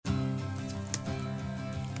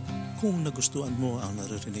Kung nagustuhan mo ang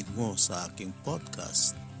naririnig mo sa aking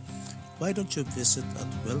podcast, why don't you visit at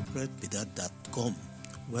wellbredbidad.com.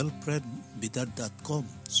 wellbredbidad.com,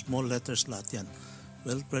 small letters lahat yan,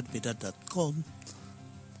 wellbredbidad.com,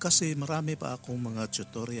 kasi marami pa akong mga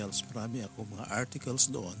tutorials, marami akong mga articles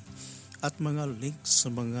doon at mga links sa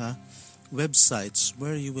mga websites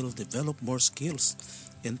where you will develop more skills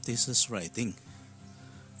in thesis writing.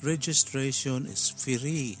 Registration is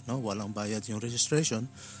free, no? Walang bayad yung registration.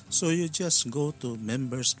 So you just go to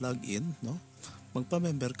members login, no?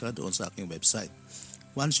 Magpa-member ka doon sa aking website.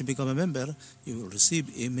 Once you become a member, you will receive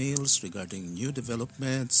emails regarding new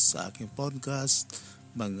developments sa aking podcast,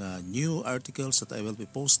 mga new articles that I will be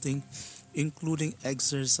posting, including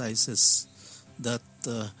exercises that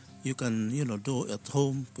you can, do at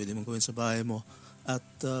home. Pwede mong gawin sa bahay mo at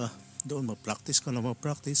doon mag-practice ka na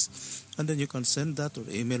mag-practice, and then you can send that or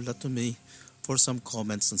email that to me for some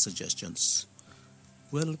comments and suggestions.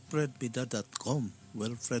 wellbredbidad.com,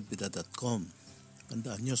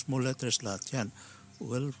 Tandaan nyo, small letters lahat yan.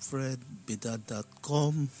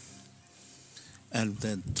 wellbredbidad.com, and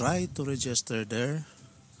then try to register there.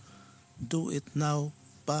 Do it now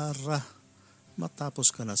para matapos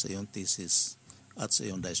ka na sa iyong thesis at sa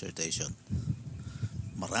iyong dissertation.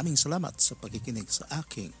 Maraming salamat sa pagkikinig sa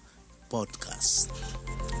aking podcast.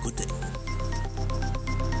 Good day.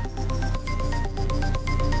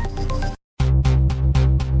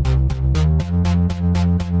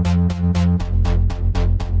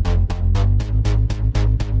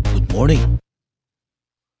 Good morning.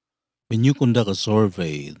 When you conduct a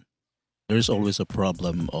survey, there is always a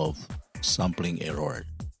problem of sampling error.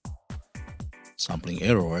 Sampling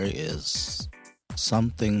error is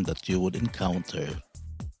something that you would encounter.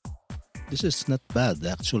 This is not bad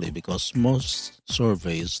actually, because most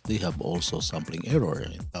surveys, they have also sampling error.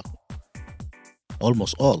 In fact,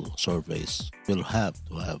 almost all surveys will have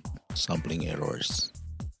to have sampling errors.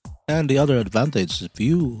 And the other advantage, if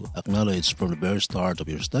you acknowledge from the very start of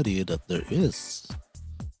your study that there is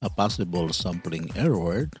a possible sampling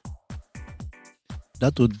error,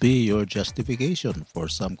 that would be your justification for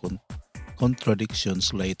some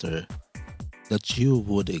contradictions later that you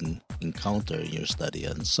would encounter in your study.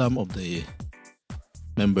 And some of the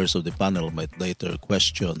members of the panel might later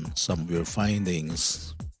question some of your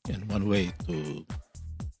findings. And one way to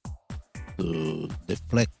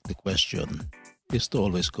deflect the question is to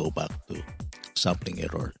always go back to sampling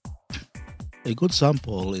error. A good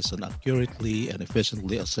sample is an accurately and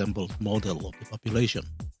efficiently assembled model of the population.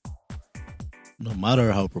 No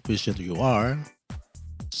matter how proficient you are,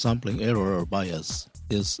 sampling error or bias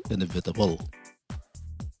is inevitable.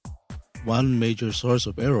 One major source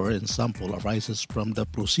of error in sample arises from the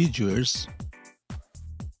procedures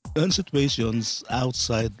and situations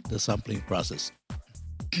outside the sampling process.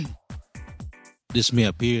 This may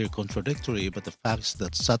appear contradictory, but the fact is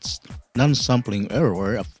that such non-sampling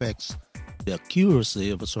error affects the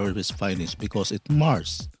accuracy of a survey's findings because it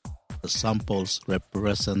mars the sample's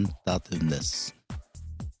representativeness.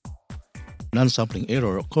 Non-sampling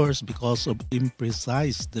error occurs because of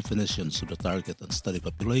imprecise definitions of the target and study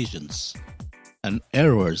populations and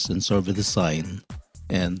errors in survey design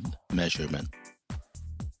and measurement.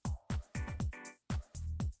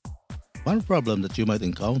 One problem that you might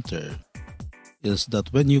encounter is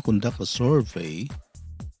that when you conduct a survey,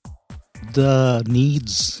 the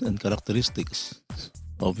needs and characteristics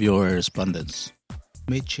of your respondents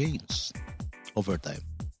may change over time.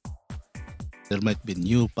 There might be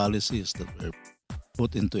new policies that were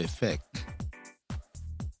put into effect,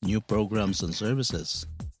 new programs and services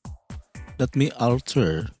that may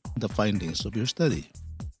alter the findings of your study.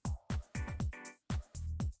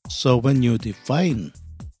 So when you define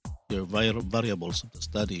your variables of the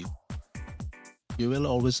study, you will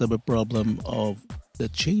always have a problem of the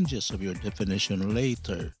changes of your definition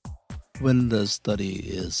later when the study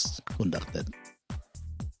is conducted.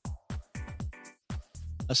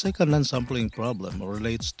 A second non-sampling problem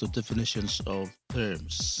relates to definitions of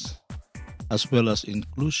terms, as well as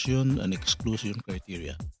inclusion and exclusion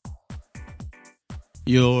criteria.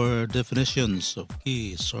 Your definitions of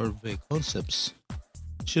key survey concepts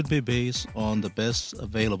should be based on the best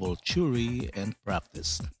available theory and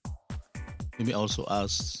practice. You may also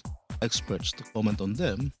ask experts to comment on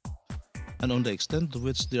them and on the extent to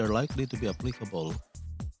which they are likely to be applicable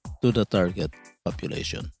to the target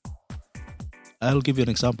population. I'll give you an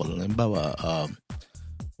example. Halimbawa,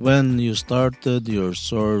 when you started your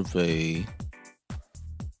survey,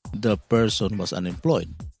 the person was unemployed.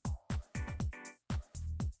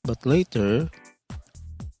 But later,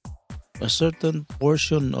 a certain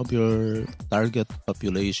portion of your target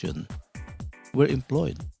population were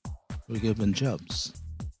employed, were given jobs.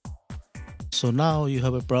 So now you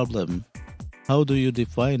have a problem. How do you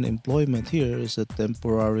define employment here? Is it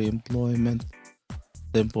temporary employment,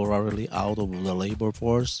 temporarily out of the labor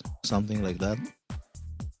force, something like that?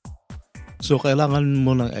 So kailangan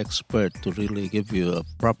mo ng expert to really give you a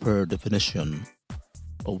proper definition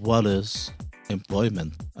of what is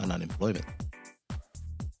employment and unemployment.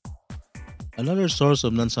 Another source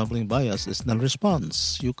of non-sampling bias is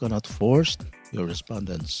non-response. You cannot force your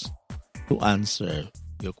respondents to answer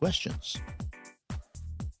your questions.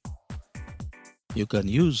 You can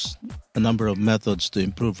use a number of methods to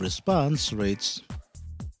improve response rates,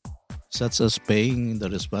 such as paying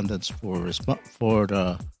the respondents for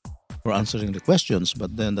answering the questions,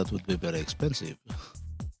 but then that would be very expensive.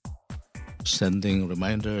 Sending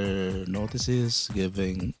reminder notices,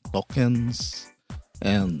 giving tokens,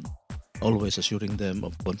 and always assuring them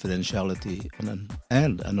of confidentiality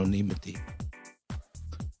and anonymity.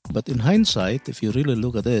 But in hindsight, if you really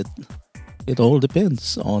look at it, it all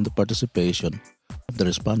depends on the participation of the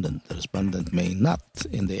respondent. The respondent may not,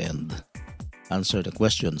 in the end, answer the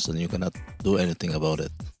questions, and you cannot do anything about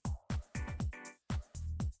it.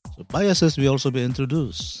 So biases will also be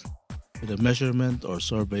introduced to the measurement or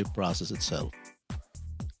survey process itself.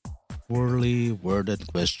 Poorly worded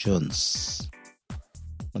questions.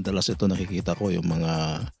 Madalas ito nakikita ko yung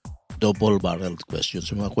mga double-barreled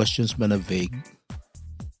questions. Yung mga questions ba na vague?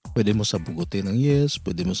 Pwede mo sagutin ng yes,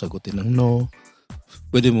 pwede mo sagutin ng no,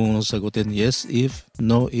 pwede mo sagutin yes if,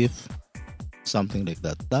 no if, something like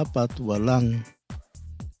that. Dapat walang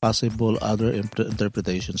possible other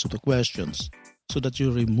interpretations of the questions so that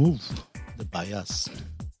you remove the bias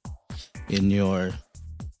in your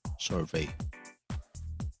survey.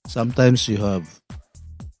 Sometimes you have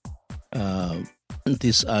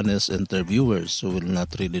dishonest interviewers who will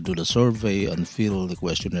not really do the survey and fill the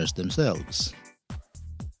questionnaires themselves.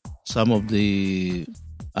 Some of the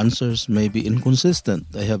answers may be inconsistent.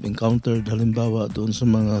 I have encountered, halimbawa, doon sa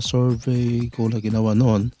mga survey ko na ginawa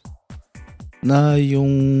noon, na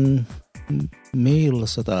yung male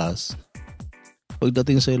sa taas,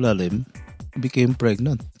 pagdating sa ilalim, became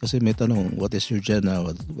pregnant. Kasi may tanong, what is your gender?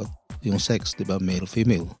 What yung sex, diba? Male,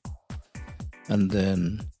 female. And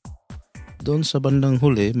then, doon sa bandang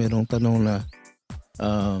huli, mayroong tanong na,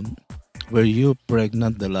 were you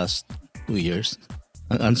pregnant the last 2 years?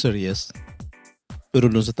 Ang answer, yes.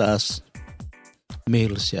 Pero doon sa taas,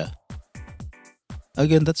 male siya.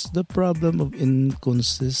 Again, that's the problem of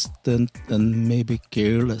inconsistent and maybe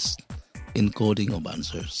careless encoding of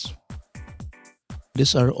answers.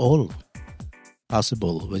 These are all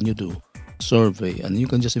possible when you do survey, and you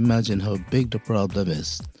can just imagine how big the problem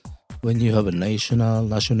is when you have a national,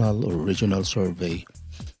 or regional survey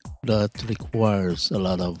that requires a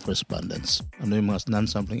lot of respondents. Ano yung mga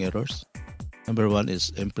non-sampling errors? Number 1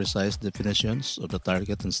 is imprecise definitions of the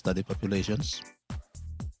target and study populations.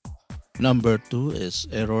 Number 2 is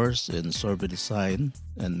errors in survey design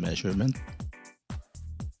and measurement.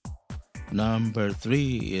 Number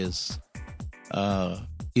 3 is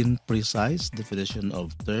imprecise definition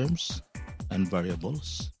of terms and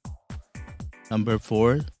variables. Number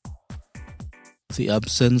 4, the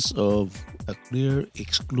absence of a clear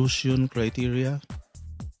exclusion criteria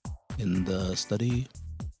in the study.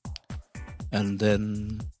 And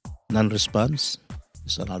then non-response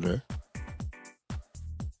is another.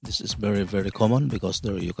 This is very, very common because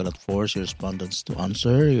you cannot force your respondents to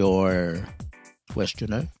answer your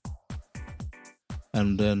questionnaire.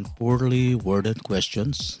 And then poorly worded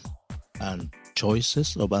questions and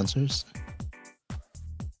choices of answers.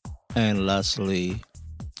 And lastly,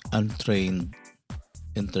 untrained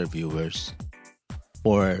interviewers,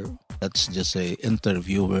 or let's just say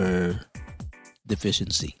interviewer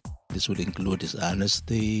deficiency. This would include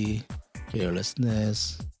dishonesty,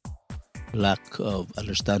 carelessness, lack of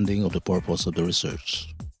understanding of the purpose of the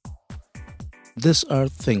research. These are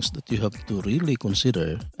things that you have to really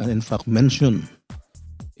consider and in fact mention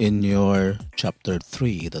in your chapter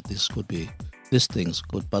 3 that these things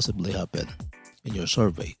could possibly happen in your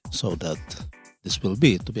survey, so that this will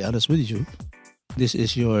be, to be honest with you, this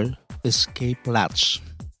is your escape latch.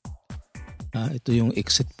 Ito yung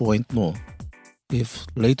exit point mo if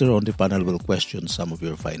later on the panel will question some of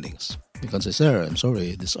your findings. You can say, sir, I'm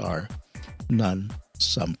sorry, these are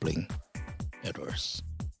non-sampling errors.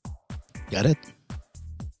 Got it?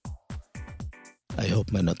 I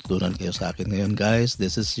hope may natutunan kayo sa akin ngayon, guys.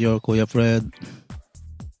 This is your Kuya Fred,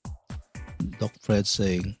 Doc Fred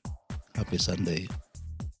saying, Happy Sunday.